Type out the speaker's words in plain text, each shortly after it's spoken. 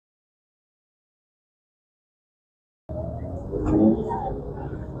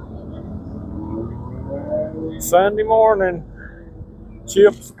Sunday morning,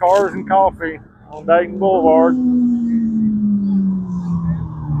 chips, cars, and coffee on Dayton Boulevard.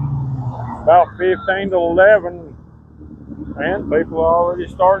 About 15 to 11, and people are already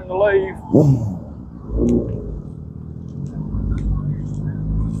starting to leave.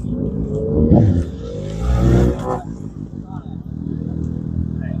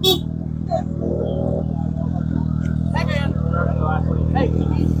 Hey,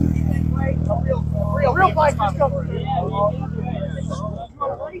 real bike just come through.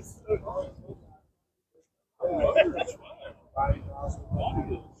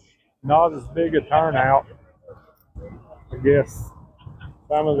 Not as big a turnout. I guess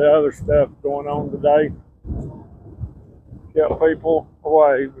some of the other stuff going on today kept people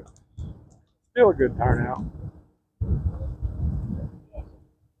away, but still a good turnout.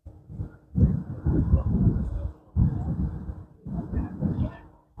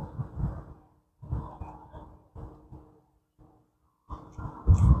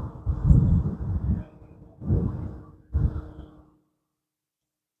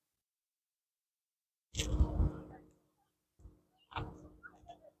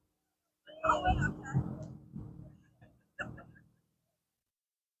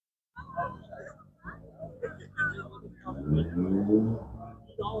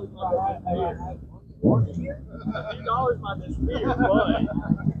 $2 might disappear, but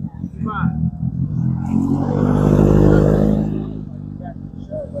right.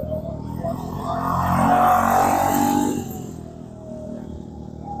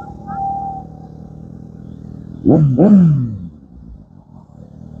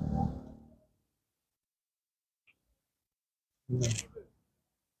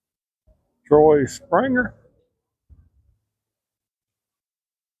 Troy Springer.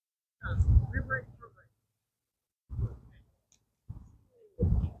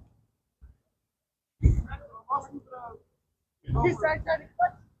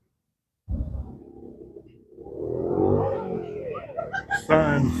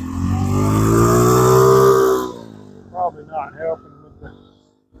 Sun's probably not helping with the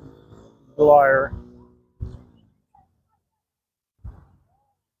glare.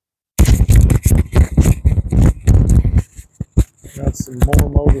 Got some more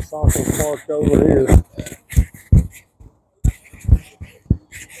motorcycles parked over here.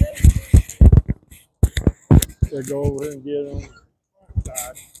 So go over here and get them.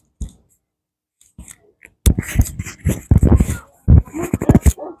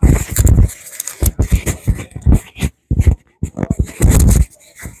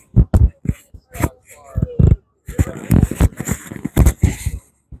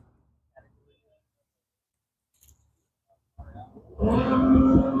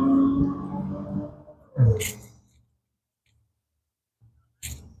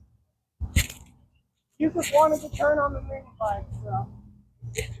 You just wanted to turn on the mini bike, so.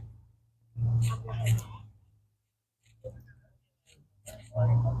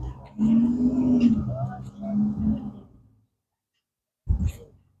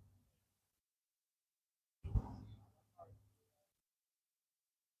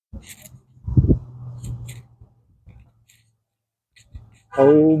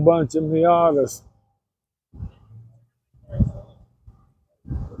 Whole bunch of Miatas.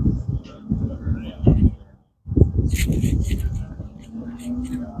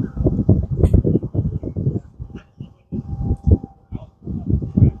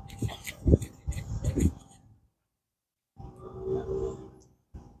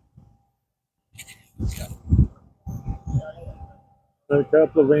 A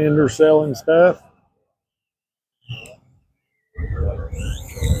couple of vendors selling stuff.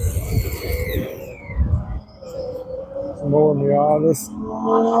 Some more Miatas.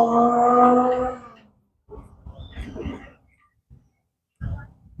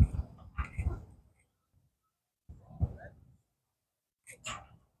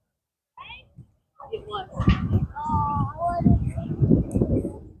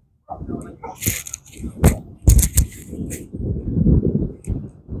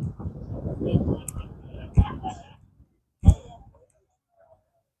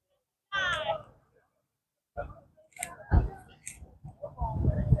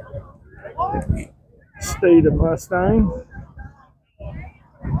 State of Mustang.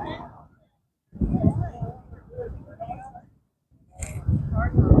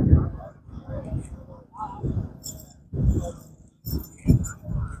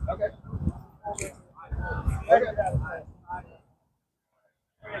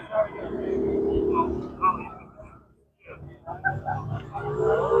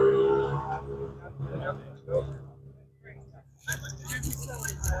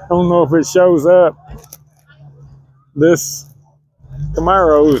 don't know if it shows up. This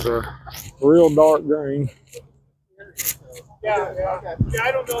Camaros are real dark green. Yeah, yeah. Yeah,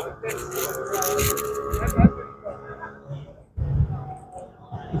 I don't know if it's.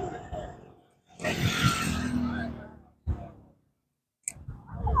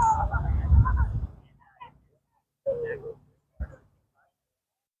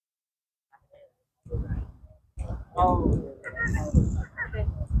 Oh.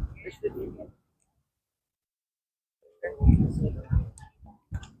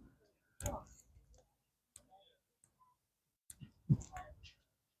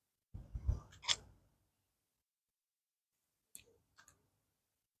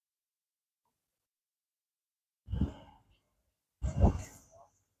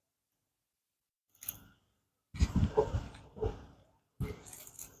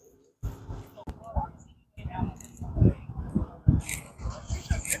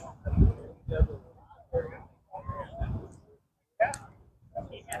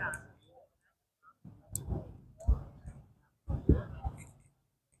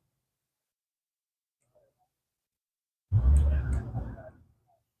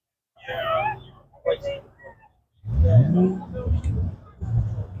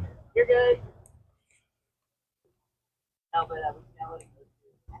 You're good. No, but I was telling you.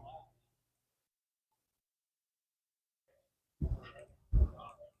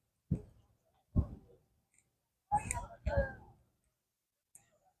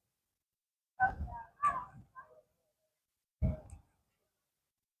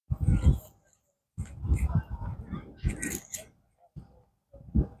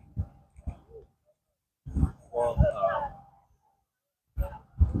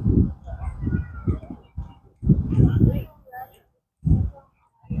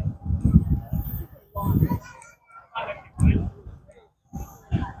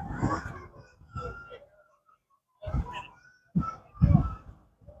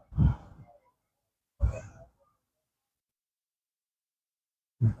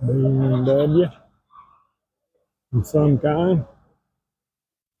 BMW of some kind.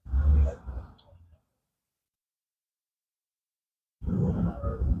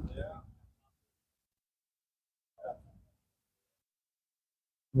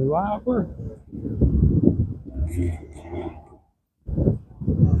 Driver.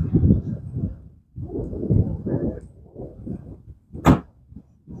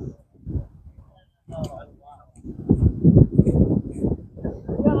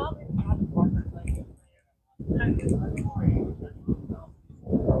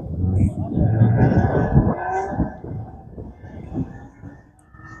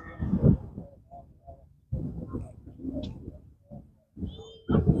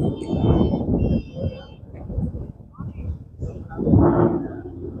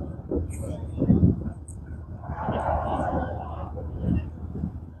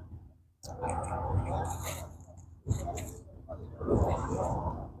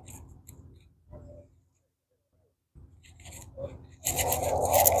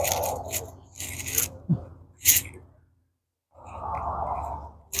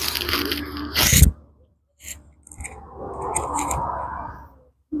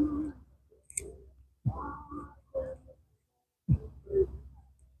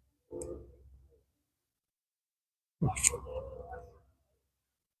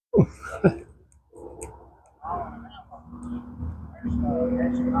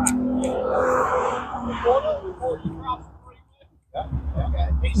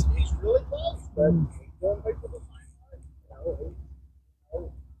 He's really close, but he's going to wait for the sign. I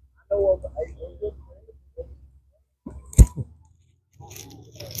know of a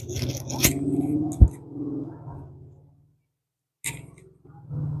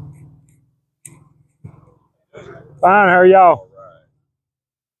Fine, how are y'all?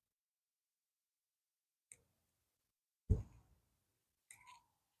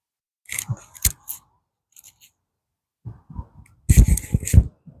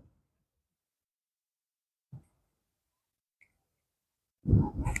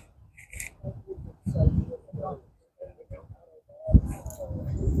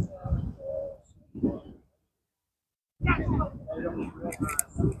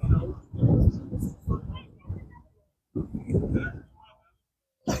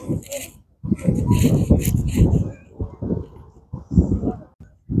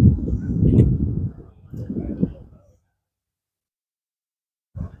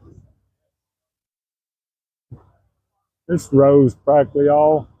 This row's practically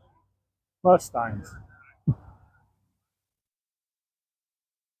all Mustangs.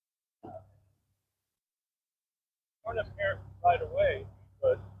 aren't apparent right away,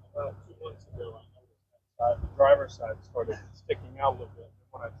 but Well, 2 months ago, I noticed that side, the driver's side started sticking out a little bit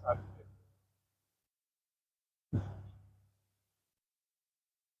when I tried to pick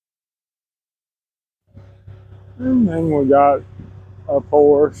And then we got a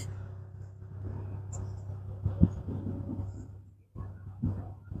Porsche.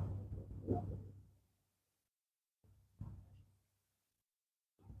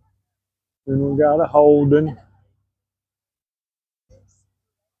 Then we got a Holden.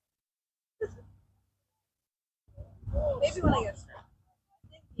 Maybe when I get started. I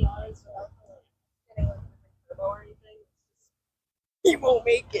think the odds are getting like a turbo or anything. He won't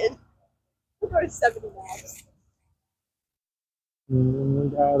make it. We'll go to 70 miles. And then we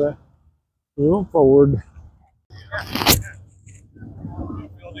got a little Ford.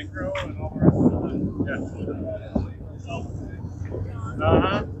 building grow and all the rest of it. Yeah.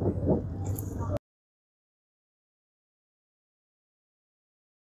 Uh-huh.